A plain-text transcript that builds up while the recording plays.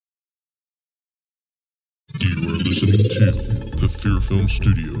You are listening to the Fear Film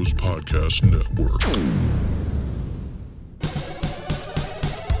Studios Podcast Network.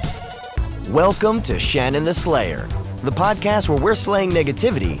 Welcome to Shannon the Slayer, the podcast where we're slaying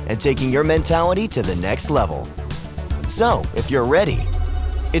negativity and taking your mentality to the next level. So, if you're ready,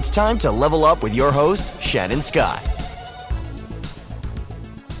 it's time to level up with your host, Shannon Scott.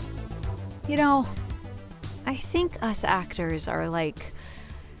 You know, I think us actors are like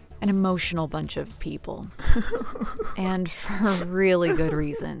an emotional bunch of people. And for really good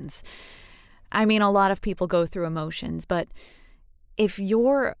reasons. I mean, a lot of people go through emotions, but if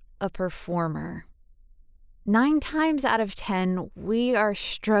you're a performer, 9 times out of 10, we are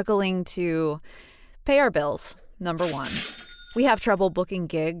struggling to pay our bills, number one. We have trouble booking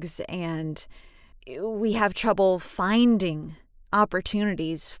gigs, and we have trouble finding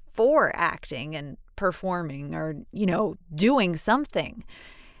opportunities for acting and performing or, doing something.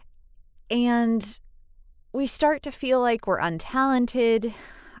 And we start to feel like we're untalented,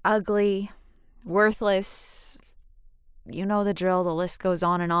 ugly, worthless. You know the drill, the list goes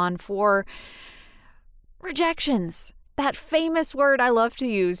on and on for rejections. That famous word I love to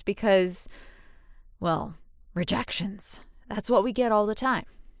use because, well, rejections. That's what we get all the time.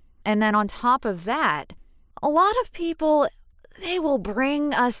 And then on top of that, a lot of people, they will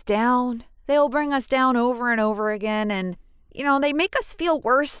bring us down. They'll bring us down over and over again, and they make us feel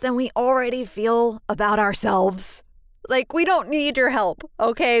worse than we already feel about ourselves. Like, we don't need your help,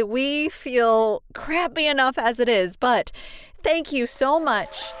 okay? We feel crappy enough as it is, but thank you so much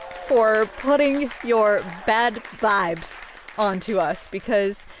for putting your bad vibes onto us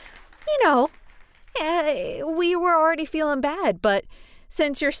because, we were already feeling bad, but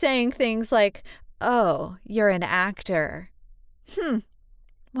since you're saying things like, oh, you're an actor,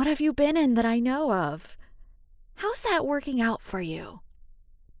 what have you been in that I know of? How's that working out for you?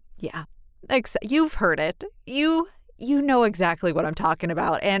 Yeah, you've heard it. You know exactly what I'm talking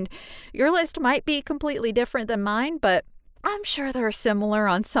about. And your list might be completely different than mine, but I'm sure they're similar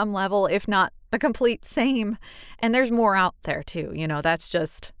on some level, if not the complete same. And there's more out there too. That's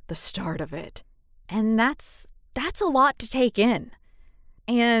just the start of it. And that's a lot to take in.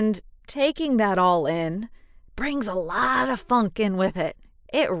 And taking that all in brings a lot of funk in with it.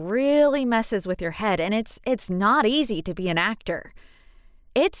 It really messes with your head, and it's not easy to be an actor.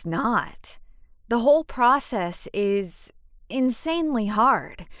 It's not. The whole process is insanely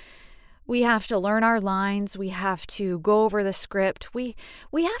hard. We have to learn our lines. We have to go over the script. We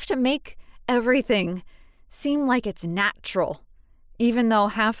have to make everything seem like it's natural, even though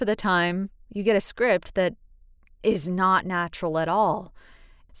half of the time you get a script that is not natural at all.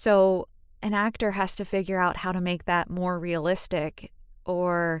 So an actor has to figure out how to make that more realistic,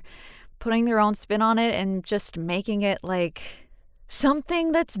 or putting their own spin on it and just making it like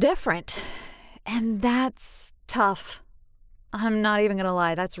something that's different. And that's tough. I'm not even going to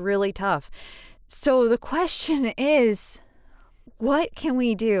lie. That's really tough. So the question is, what can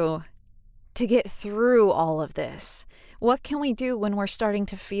we do to get through all of this? What can we do when we're starting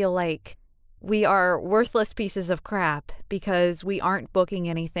to feel like we are worthless pieces of crap because we aren't booking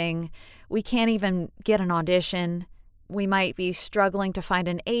anything? We can't even get an audition. We might be struggling to find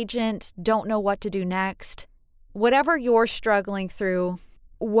an agent, don't know what to do next. Whatever you're struggling through,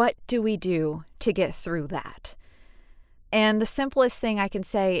 what do we do to get through that? And the simplest thing I can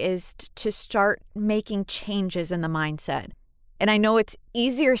say is to start making changes in the mindset. And I know it's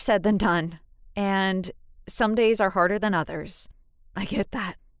easier said than done, and some days are harder than others. I get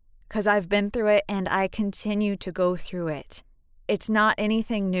that, because I've been through it and I continue to go through it. It's not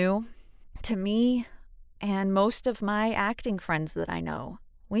anything new to me. And most of my acting friends that I know,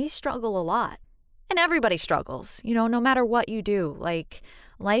 we struggle a lot. And everybody struggles, no matter what you do. Like,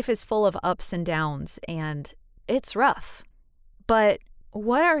 life is full of ups and downs, and it's rough. But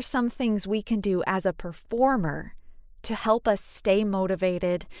what are some things we can do as a performer to help us stay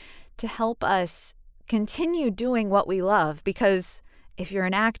motivated, to help us continue doing what we love? Because if you're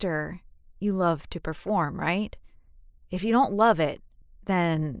an actor, you love to perform, right? If you don't love it,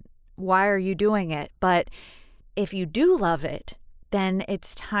 then why are you doing it? But if you do love it, then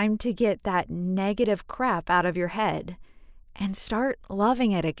it's time to get that negative crap out of your head and start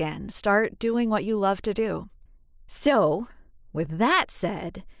loving it again. Start doing what you love to do. So, with that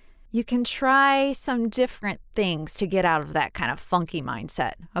said, you can try some different things to get out of that kind of funky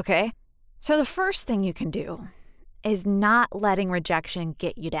mindset, okay? So the first thing you can do is not letting rejection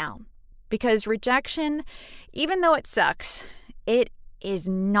get you down. Because rejection, even though it sucks, it is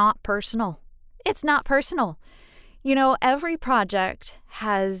not personal. It's not personal. Every project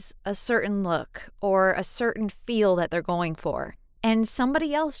has a certain look or a certain feel that they're going for, and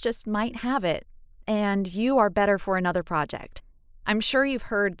somebody else just might have it and you are better for another project. I'm sure you've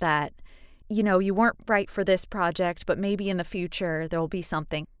heard that, you weren't right for this project, but maybe in the future there'll be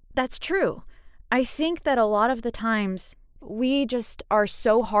something. That's true. I think that a lot of the times we just are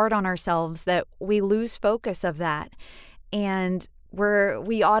so hard on ourselves that we lose focus of that. And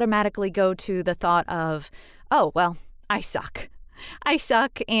we automatically go to the thought of, oh, well, I suck.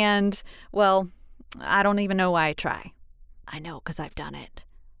 And, well, I don't even know why I try. I know, because I've done it.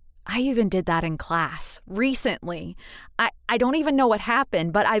 I even did that in class recently. I don't even know what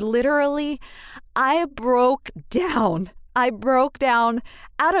happened, but I broke down. I broke down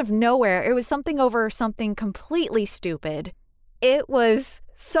out of nowhere. It was something over something completely stupid. It was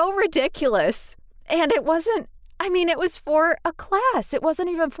so ridiculous. And it was for a class. It wasn't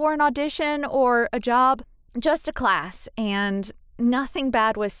even for an audition or a job, just a class. And nothing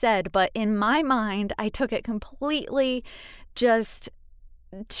bad was said. But in my mind, I took it completely just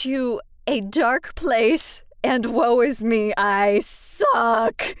to a dark place, and woe is me, I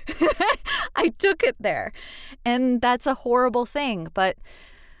suck. I took it there, and that's a horrible thing. But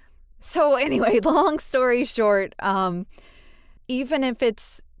so anyway, long story short, even if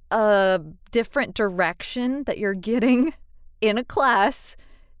it's a different direction that you're getting in a class,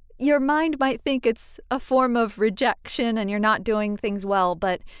 your mind might think it's a form of rejection and you're not doing things well.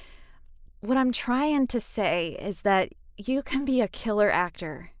 But what I'm trying to say is that you can be a killer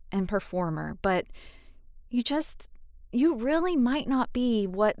actor and performer, but you really might not be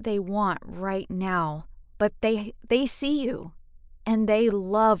what they want right now, but they see you and they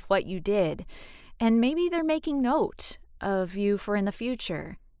love what you did. And maybe they're making note of you for in the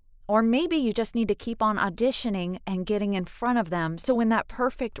future. Or maybe you just need to keep on auditioning and getting in front of them. So when that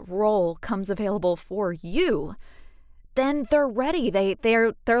perfect role comes available for you, then they're ready.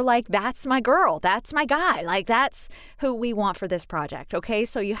 They're like, that's my girl. That's my guy. Like, that's who we want for this project. Okay,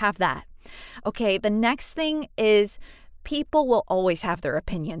 so you have that. Okay, the next thing is people will always have their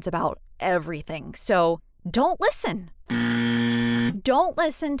opinions about everything. So don't listen. Don't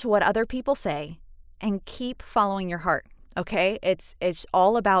listen to what other people say and keep following your heart. Okay, it's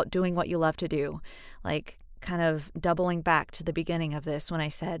all about doing what you love to do. Like, kind of doubling back to the beginning of this when I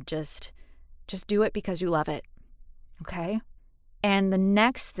said just do it because you love it. Okay? And the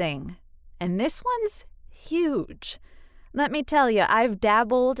next thing, and this one's huge. Let me tell you, I've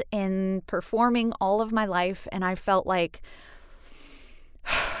dabbled in performing all of my life, and I felt like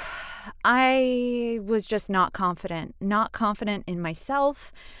I was just not confident in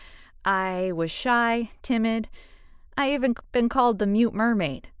myself. I was shy, timid. I even been called the mute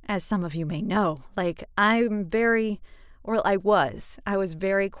mermaid, as some of you may know. Like, I was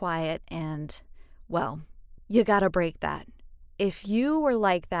very quiet, and, well, you gotta break that. If you were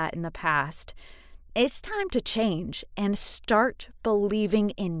like that in the past, it's time to change and start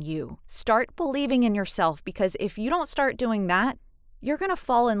believing in you. Start believing in yourself, because if you don't start doing that, you're gonna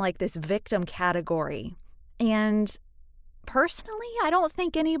fall in like this victim category. And personally, I don't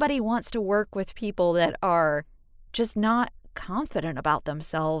think anybody wants to work with people that are just not confident about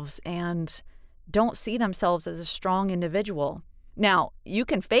themselves and don't see themselves as a strong individual. Now, you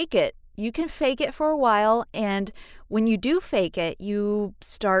can fake it. You can fake it for a while, and when you do fake it, you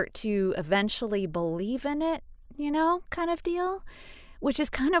start to eventually believe in it, kind of deal, which is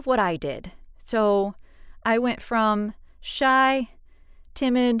kind of what I did. So I went from shy,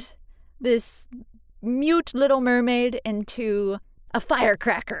 timid, this mute little mermaid, into a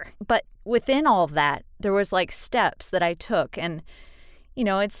firecracker. But within all of that, there was like steps that I took, and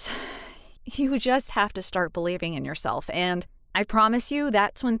you just have to start believing in yourself. And I promise you,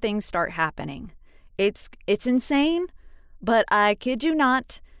 that's when things start happening. It's insane, but I kid you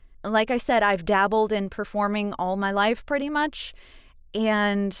not. Like I said, I've dabbled in performing all my life pretty much.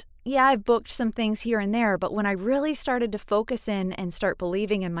 And yeah, I've booked some things here and there, but when I really started to focus in and start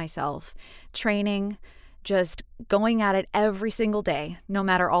believing in myself, training, just going at it every single day, no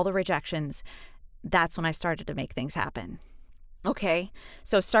matter all the rejections, that's when I started to make things happen. Okay,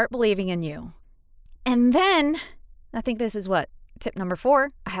 so start believing in you. And then, I think this is tip number 4.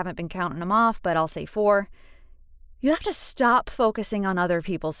 I haven't been counting them off, but I'll say 4. You have to stop focusing on other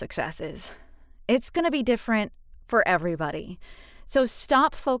people's successes. It's going to be different for everybody. So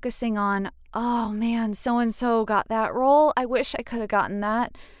stop focusing on, oh man, so-and-so got that role. I wish I could have gotten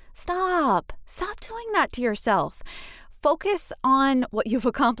that. Stop doing that to yourself. Focus on what you've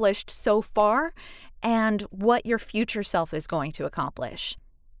accomplished so far and what your future self is going to accomplish.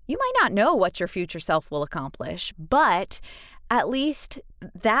 You might not know what your future self will accomplish, but at least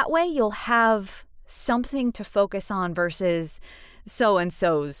that way you'll have something to focus on versus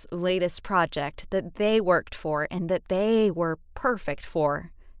so-and-so's latest project that they worked for and that they were perfect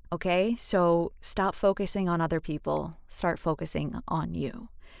for. okay? So stop focusing on other people. Start focusing on you.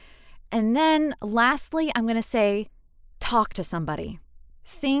 And then lastly, I'm going to say, talk to somebody.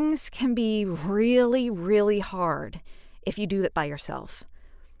 Things can be really, really hard if you do it by yourself.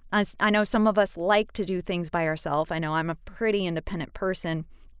 I know some of us like to do things by ourselves. I know I'm a pretty independent person,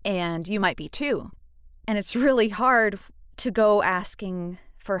 and you might be too. And it's really hard to go asking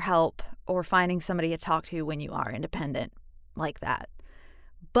for help or finding somebody to talk to when you are independent like that.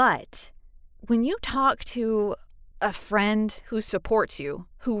 But when you talk to a friend who supports you,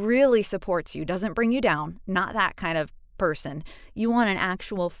 who really supports you, doesn't bring you down, not that kind of person. You want an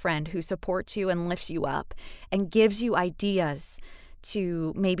actual friend who supports you and lifts you up and gives you ideas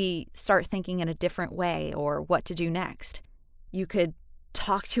to maybe start thinking in a different way or what to do next. You could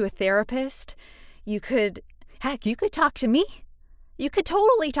talk to a therapist. You could talk to me. You could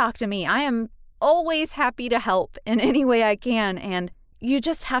totally talk to me. I am always happy to help in any way I can. And you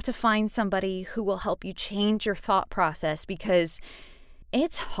just have to find somebody who will help you change your thought process, because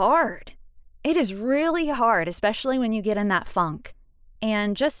it's hard. It is really hard, especially when you get in that funk.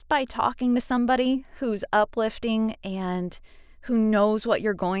 And just by talking to somebody who's uplifting and who knows what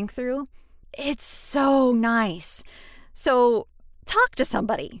you're going through, it's so nice. So talk to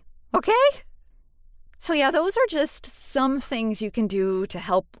somebody, okay? So yeah, those are just some things you can do to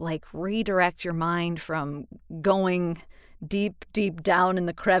help redirect your mind from going deep, deep down in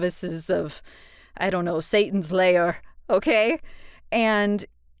the crevices of, Satan's lair, okay? And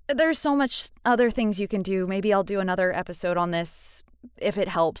there's so much other things you can do. Maybe I'll do another episode on this if it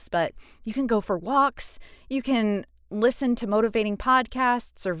helps, but you can go for walks. You can listen to motivating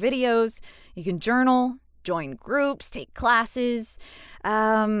podcasts or videos. You can journal, join groups, take classes.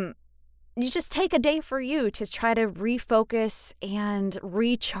 You just take a day for you to try to refocus and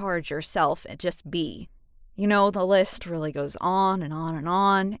recharge yourself and just be. The list really goes on and on and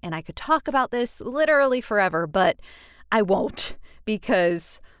on, and I could talk about this literally forever, but I won't,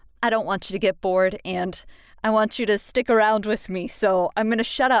 because I don't want you to get bored and I want you to stick around with me. So I'm going to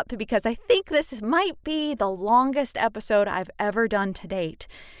shut up, because I think this might be the longest episode I've ever done to date.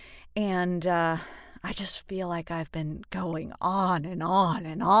 And I just feel like I've been going on and on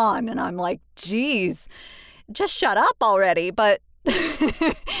and on. And I'm like, geez, just shut up already. But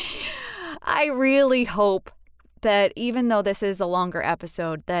I really hope that even though this is a longer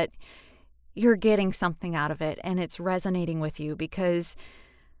episode, that you're getting something out of it and it's resonating with you, because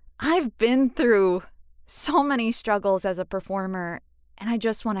I've been through so many struggles as a performer, and I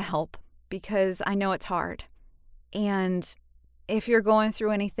just want to help because I know it's hard. And if you're going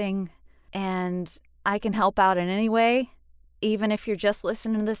through anything and I can help out in any way, even if you're just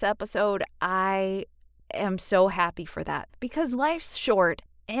listening to this episode, I am so happy for that, because life's short.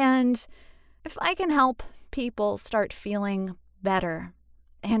 And if I can help people start feeling better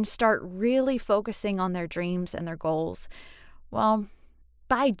and start really focusing on their dreams and their goals, well,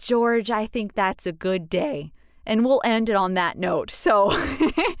 by George, I think that's a good day. And we'll end it on that note. So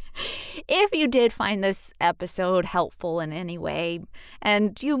if you did find this episode helpful in any way,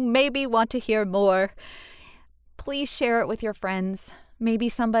 and you maybe want to hear more, please share it with your friends. Maybe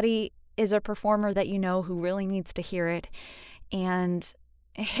somebody is a performer that you know who really needs to hear it. And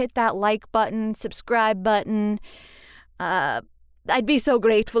hit that like button, subscribe button. I'd be so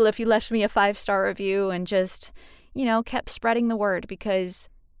grateful if you left me a 5-star review and just, kept spreading the word, because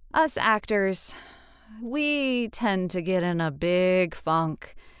us actors, we tend to get in a big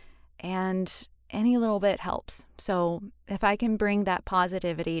funk, and any little bit helps. So if I can bring that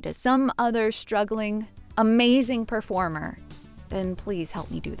positivity to some other struggling, amazing performer, then please help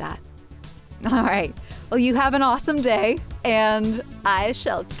me do that. All right. Well, you have an awesome day, and I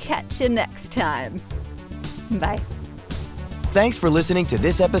shall catch you next time. Bye. Thanks for listening to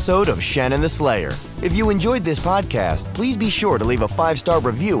this episode of Shannon the Slayer. If you enjoyed this podcast, please be sure to leave a 5-star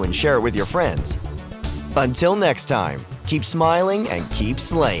review and share it with your friends. Until next time, keep smiling and keep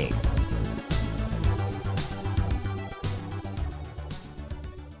slaying.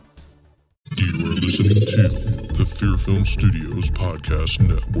 You are listening to the Fear Film Studios Podcast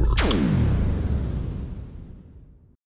Network.